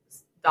little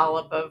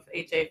dollop of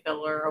HA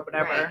filler or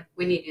whatever.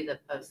 When you do the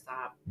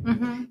post-op.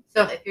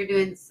 So if you're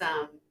doing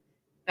some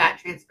fat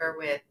transfer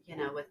with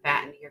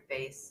fat into your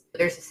face,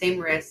 there's the same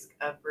risk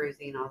of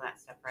bruising, all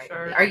that stuff, right?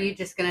 Sure. Are you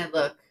just going to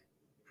look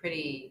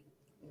pretty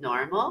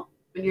normal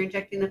when you're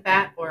injecting the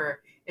fat,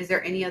 or is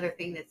there any other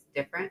thing that's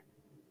different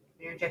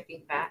when you're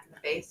injecting fat in the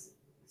face?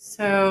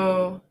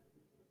 So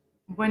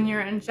when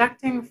you're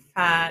injecting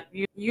fat,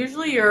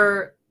 usually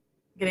you're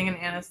getting an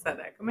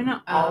anesthetic. I mean,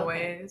 not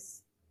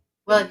always.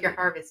 Well, if you're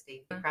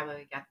harvesting, you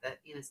probably got the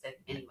anesthetic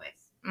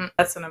anyways.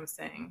 That's what I'm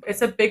saying.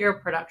 It's a bigger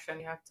production.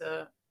 You have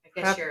to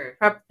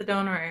prep the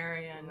donor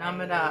area,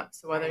 numb it up.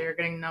 So whether you're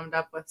getting numbed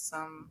up with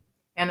some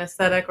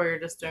anesthetic or you're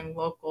just doing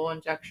local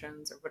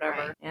injections or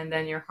whatever, and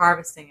then you're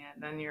harvesting it,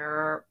 then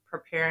you're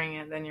preparing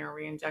it, then you're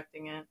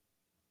re-injecting it.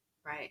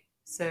 Right.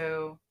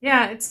 So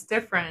yeah, it's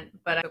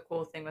different. But the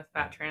cool thing with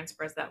fat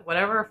transfer is that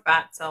whatever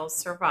fat cells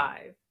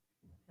survive,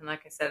 and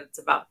like I said, it's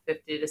about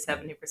 50 to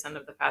 70%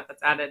 of the fat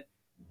that's added,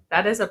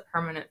 that is a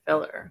permanent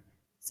filler.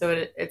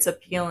 So it's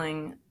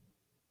appealing,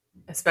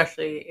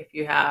 especially if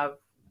you have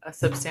a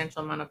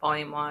substantial amount of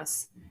volume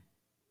loss,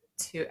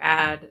 to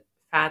add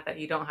fat that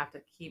you don't have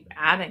to keep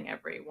adding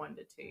every 1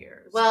 to 2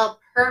 years. Well,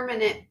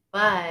 permanent,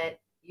 but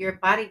your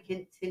body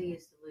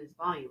continues to lose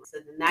volume. So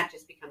then that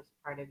just becomes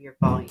part of your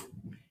volume.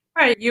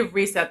 Right. You've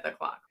reset the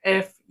clock.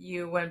 If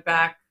you went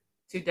back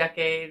 2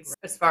 decades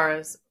as far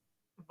as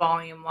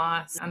volume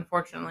loss,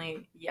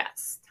 unfortunately,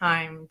 yes,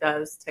 time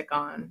does tick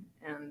on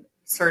and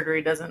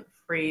surgery doesn't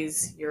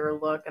freeze your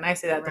look. And I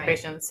say that to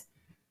patients.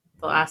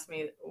 They'll ask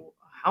me,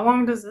 how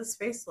long does this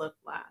facelift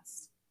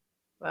last?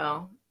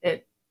 Well,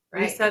 it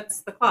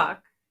resets the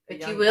clock.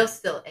 But you will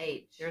still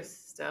age. You're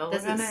still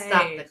going to age. It doesn't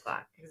stop the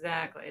clock.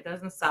 Exactly. It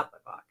doesn't stop the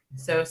clock.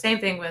 So same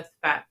thing with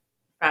fat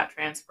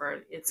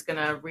transfer. It's going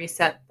to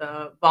reset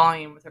the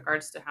volume with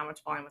regards to how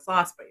much volume was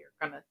lost, but you're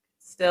going to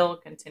still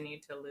continue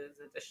to lose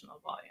additional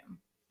volume.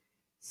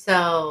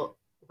 So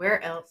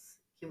where else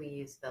can we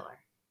use filler?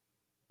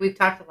 We've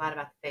talked a lot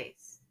about the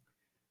face.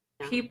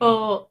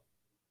 People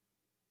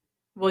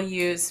will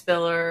use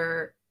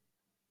filler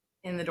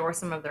in the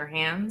dorsum of their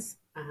hands,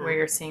 where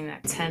you're seeing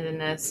that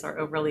tenderness or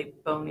overly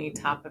bony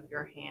top of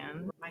your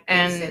hand. My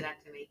kids say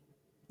that to me.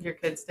 Your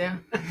kids do?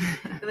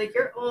 They're like,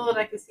 you're old.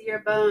 I can see your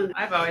bone.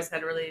 I've always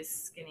had really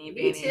skinny,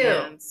 Me veiny too.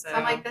 hands. So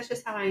I'm like, that's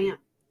just how I am.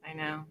 I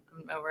know.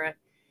 I'm over it.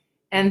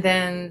 And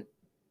then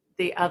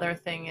the other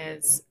thing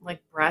is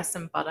like breasts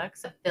and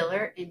buttocks. A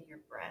filler in your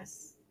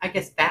breasts. I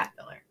guess fat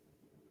filler.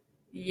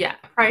 Yeah.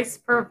 Price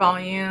per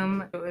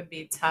volume, it would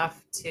be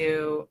tough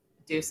to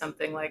do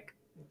something like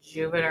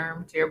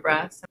Juvederm to your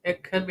breast.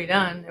 It could be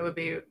done. It would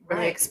be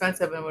really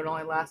expensive and would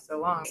only last so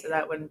long. So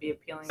that wouldn't be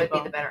appealing. It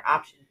would be the better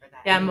option for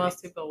that. Yeah,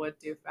 most people would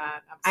do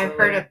fat. Absolutely. I've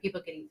heard of people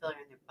getting filler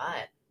in their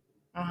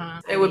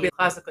butt. It would be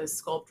classically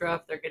Sculptra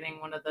if they're getting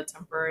one of the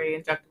temporary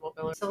injectable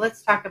fillers. So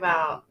let's talk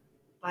about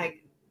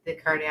like the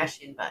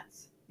Kardashian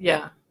butts.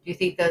 Yeah. Do you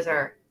think those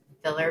are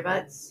filler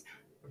butts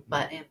or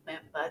butt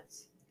implant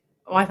butts?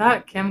 Well, I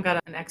thought Kim got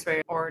an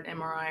X-ray or an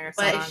MRI or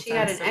something. But if she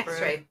got an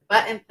X-ray,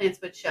 butt implants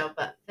would show,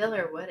 but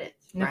filler wouldn't.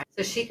 No. Right?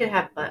 So she could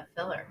have butt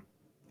filler.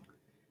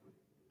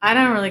 I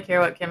don't really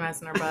care what Kim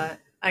has in her butt,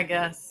 I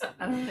guess.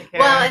 I don't really care.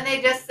 Well, and they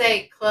just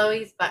say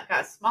Chloe's butt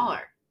got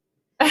smaller.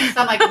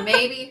 So I'm like,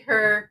 maybe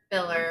her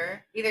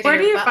filler. Where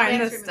do you find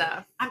this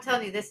stuff? I'm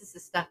telling you, this is the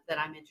stuff that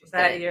I'm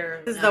interested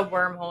in. This is the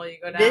wormhole you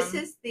go down? This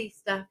is the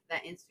stuff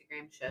that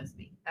Instagram shows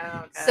me. Oh,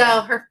 okay.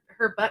 So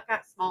her butt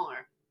got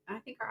smaller. I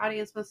think our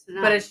audience wants to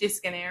know. But is she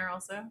skinnier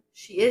also?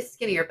 She is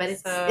skinnier, but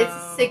it's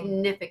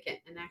significant.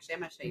 And actually, I'm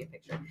going to show you a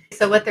picture.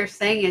 So what they're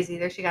saying is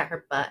either she got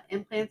her butt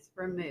implants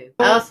removed.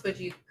 How else would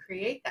you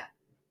create that?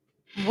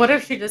 What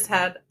if she just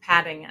had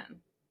padding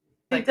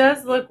in? It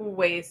does look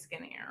way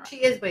skinnier. She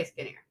is way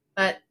skinnier,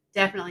 but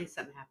definitely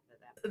something happened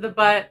to that. The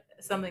butt,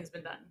 something's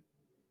been done.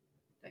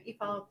 Don't you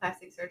follow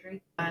plastic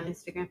surgery on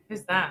Instagram?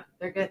 Who's that?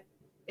 They're good.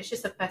 It's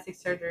just a plastic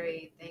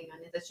surgery thing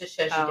on it that just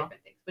shows you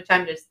different things, which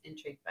I'm just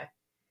intrigued by.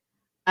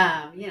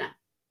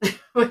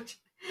 Which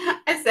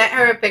I sent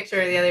her a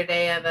picture the other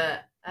day of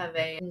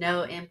a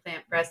no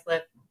implant breast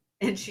lift,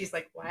 and she's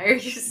like, "Why are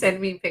you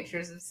sending me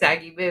pictures of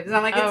saggy boobs?" And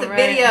I'm like, "It's a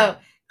video.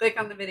 Click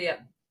on the video."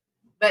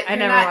 But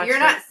you're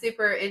not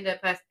super into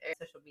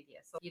social media,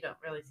 so you don't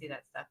really see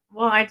that stuff.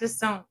 Well, I just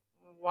don't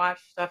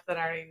watch stuff that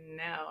I already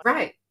know.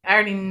 Right. I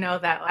already know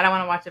that. I don't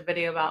want to watch a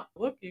video about,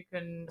 look, you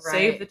can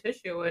save the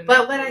tissue.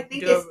 But what I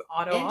think is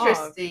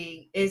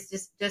interesting is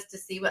just to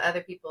see what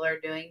other people are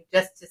doing,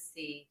 just to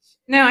see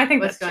I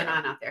think what's going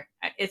on out there.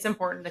 It's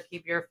important to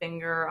keep your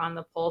finger on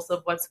the pulse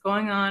of what's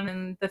going on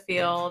in the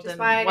field and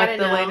what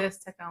the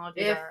latest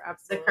technologies are.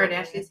 Absolutely. The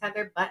Kardashians had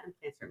their butt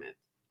implants removed.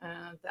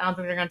 I don't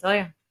think they're going to tell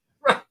you.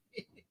 Right.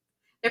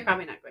 They're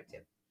probably not going to.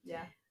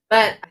 Yeah.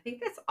 But I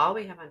think that's all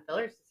we have on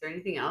fillers. Is there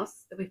anything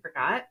else that we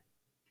forgot?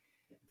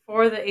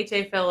 For the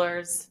HA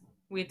fillers,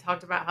 we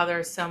talked about how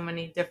there's so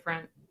many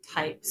different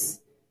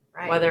types,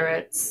 whether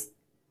it's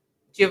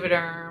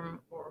Juvederm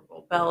or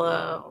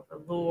Volbella or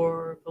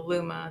Velour,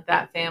 Voluma,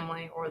 that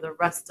family, or the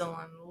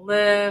Restylane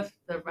Lift,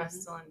 the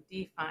Restylane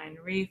Define,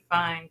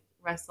 Refine,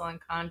 Restylane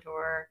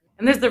Contour.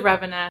 And there's the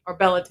Revinet or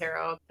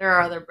Bellatero. There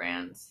are other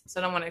brands, so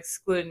I don't want to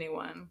exclude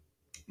anyone.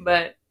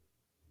 But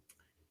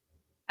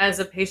as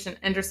a patient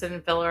interested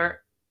in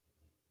filler,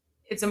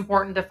 it's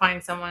important to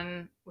find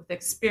someone with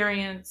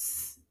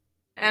experience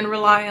and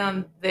rely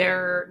on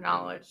their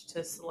knowledge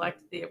to select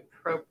the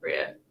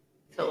appropriate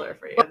filler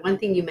for you. One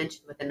thing you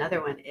mentioned with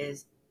another one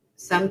is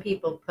some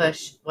people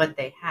push what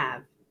they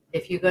have.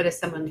 If you go to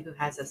someone who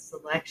has a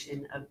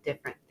selection of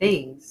different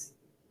things,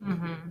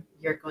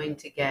 you're going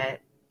to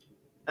get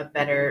a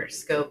better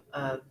scope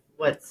of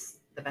what's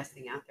the best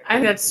thing out there. I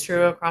think that's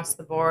true across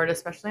the board,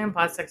 especially in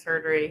plastic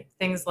surgery.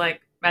 Things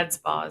like med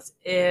spas.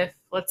 If,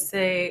 let's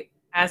say,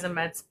 as a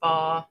med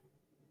spa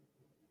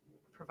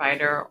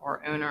provider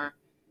or owner,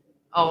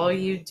 all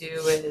you do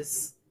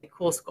is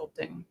cool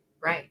sculpting.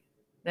 Right.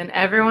 Then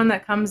everyone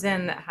that comes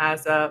in that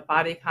has a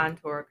body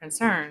contour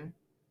concern,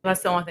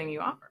 that's the only thing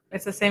you offer.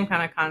 It's the same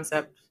kind of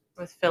concept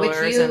with fillers.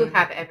 Which you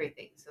have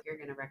everything, so you're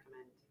going to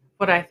recommend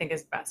what I think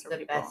is best for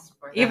people. Best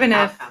for even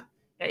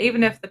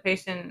if the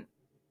patient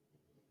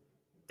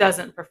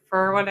doesn't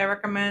prefer what I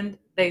recommend,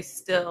 they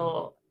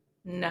still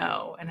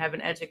know and have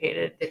been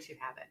educated that you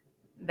have it.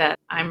 That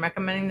I'm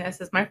recommending this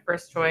as my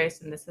first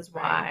choice, and this is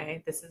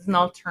why. This is an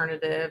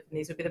alternative, and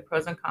these would be the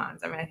pros and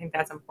cons. I mean, I think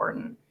that's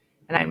important,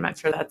 and I'm not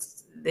sure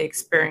that's the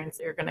experience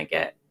that you're going to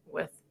get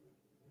with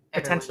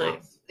potentially.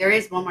 There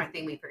is one more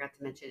thing we forgot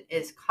to mention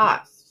is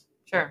cost.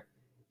 Sure.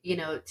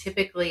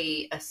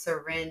 Typically a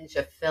syringe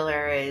of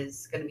filler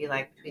is going to be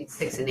like between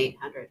 $600 and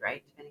 $800,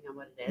 right? Depending on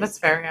what it is. That's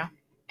fair, yeah.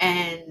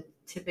 And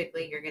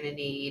typically you're going to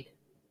need,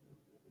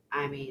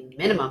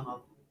 minimum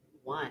of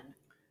one.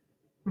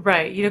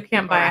 Right. You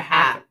can't buy a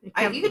half. You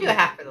can do a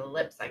half for the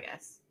lips, I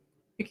guess.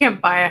 You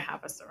can't buy a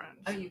half a syringe.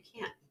 Oh, you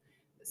can't.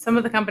 Some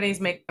of the companies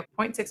make a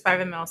 0.65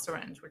 ml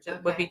syringe, which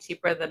would be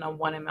cheaper than a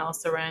 1 ml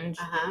syringe.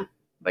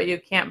 But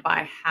you can't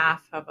buy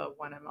half of a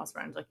 1 ml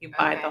syringe. Like you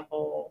buy the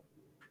whole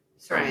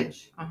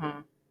syringe.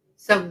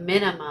 So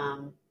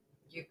minimum,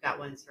 you've got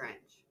one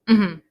syringe.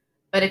 Mm-hmm.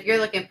 But if you're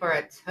looking for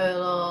a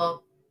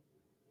total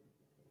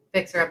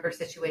fixer-upper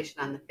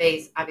situation on the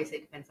face, obviously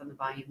it depends on the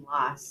volume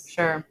loss.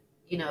 Sure.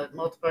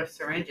 Multiple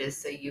syringes,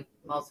 so you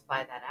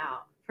multiply that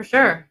out. For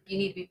sure. You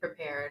need to be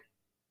prepared.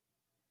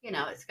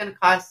 It's going to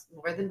cost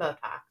more than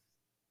Botox,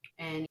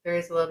 and there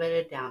is a little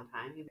bit of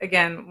downtime.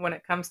 Again, when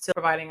it comes to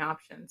providing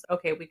options,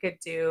 okay, we could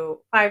do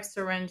 5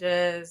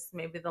 syringes,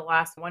 maybe the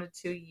last 1 to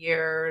 2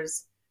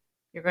 years.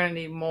 You're going to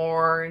need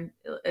more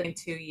in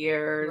 2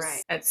 years.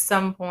 Right. At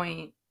some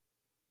point,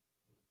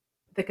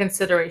 the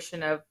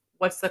consideration of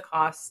what's the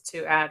cost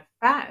to add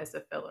fat as a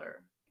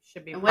filler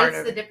should be And part what's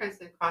of. the difference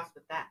in cost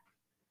with that?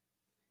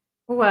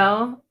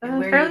 Well, And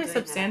where are you fairly doing that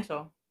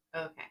substantial.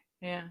 at? Okay.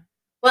 Yeah.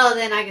 Well,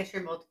 then I guess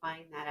you're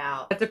multiplying that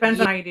out. It depends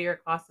on how you do your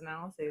cost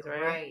analyses,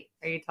 right? Right.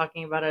 Are you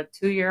talking about a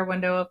 2-year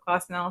window of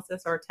cost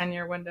analysis or a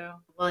 10-year window?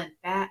 Well, in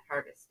fat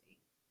harvesting,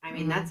 I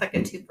mean, that's like a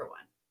 2-for-1.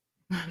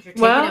 Because you're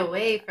taking Well,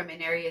 away from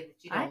an area that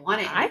you don't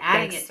want it I and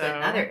adding think it so. to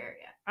another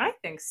area. I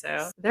think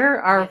so. There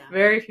are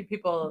very few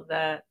people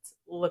that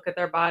look at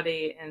their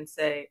body and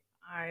say,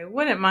 I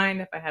wouldn't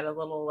mind if I had a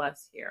little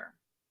less here.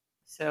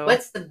 So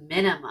What's the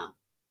minimum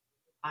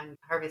on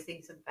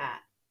harvesting some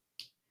fat?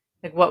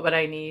 like, what would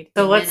I need?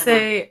 So let's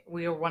say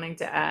we were wanting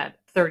to add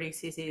 30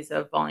 cc's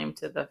of volume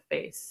to the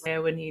face. I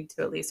would need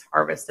to at least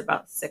harvest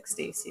about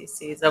 60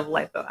 cc's of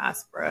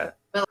lipoaspirate.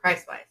 Well,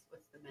 price-wise,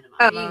 what's the minimum?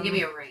 You can give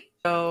me a range.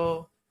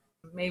 So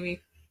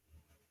maybe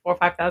 4,000 or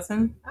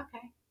 5,000.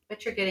 Okay.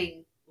 But you're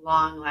getting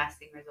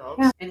long-lasting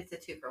results, and it's a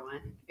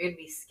 2-for-1. You're going to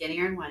be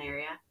skinnier in one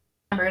area,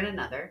 or in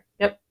another.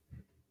 Yep.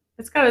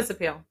 It's got its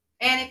appeal.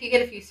 And if you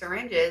get a few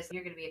syringes,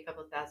 you're going to be a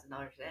couple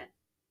 $1,000s in.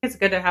 It's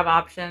good to have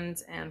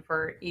options, and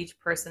for each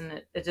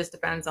person, it just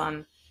depends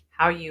on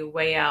how you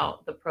weigh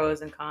out the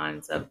pros and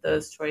cons of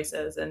those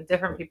choices. And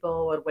different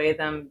people would weigh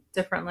them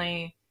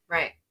differently.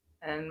 Right.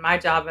 And my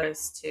job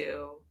is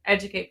to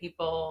educate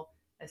people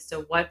as to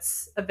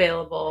what's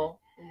available,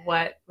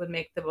 what would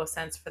make the most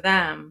sense for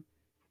them.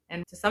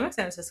 And to some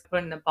extent, it's just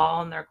putting the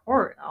ball in their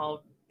court.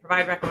 I'll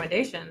provide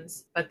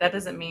recommendations, but that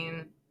doesn't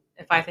mean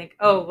if I think,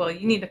 oh, well,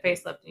 you need a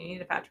facelift, you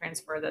need a fat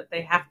transfer, that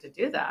they have to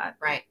do that.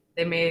 Right.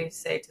 They may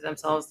say to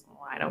themselves,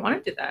 well, I don't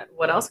want to do that.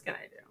 What else can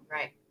I do?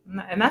 Right.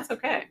 And that's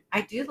okay.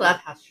 I do love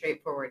how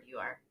straightforward you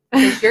are.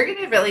 Because you're going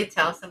to really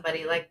tell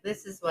somebody, like,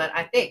 this is what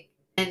I think.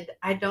 And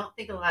I don't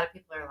think a lot of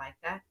people are like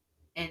that.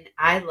 And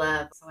I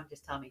love someone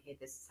just telling me, hey,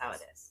 this is how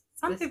it is.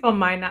 Some people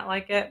might not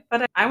like it,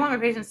 but I want my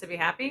patients to be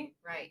happy.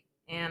 Right.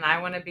 And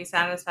I want to be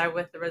satisfied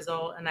with the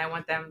result, and I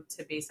want them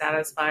to be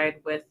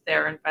satisfied with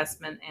their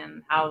investment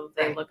and how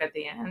they look at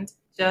the end.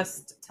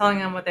 Just telling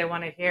them what they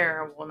want to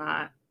hear will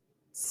not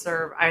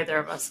serve either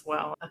of us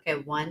well. Okay,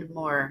 one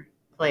more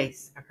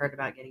place I've heard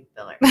about getting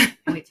filler.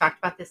 And we talked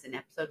about this in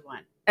episode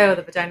 1. Oh,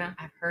 the vagina?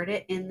 I've heard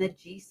it in the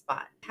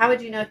G-spot. How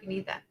would you know if you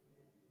need that?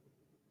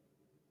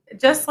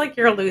 Just like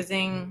you're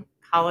losing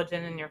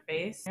collagen in your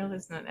face, you're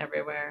losing it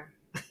everywhere,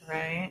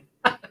 right?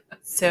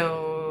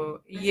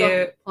 So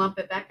you plump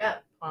it back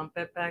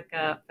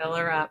up,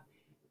 filler up.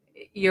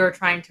 You're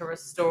trying to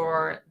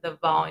restore the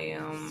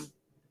volume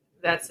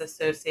that's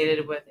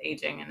associated with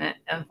aging, and it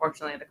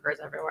unfortunately it occurs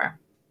everywhere.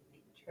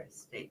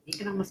 Interesting. You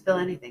can almost feel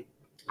anything.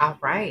 All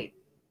right.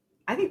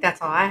 I think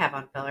that's all I have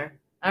on filler.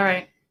 All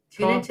right.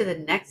 Tune into the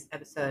next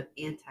episode,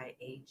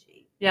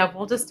 anti-aging. Yeah,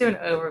 we'll just do an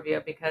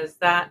overview because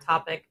that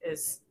topic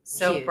is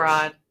so huge.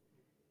 Broad.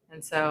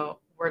 And so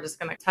we're just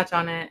going to touch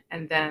on it,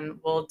 and then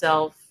we'll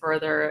delve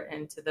further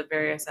into the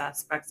various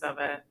aspects of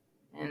it.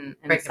 And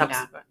break them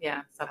down.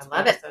 Yeah. I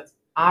love it.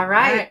 All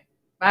right.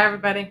 Bye,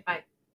 everybody. Bye.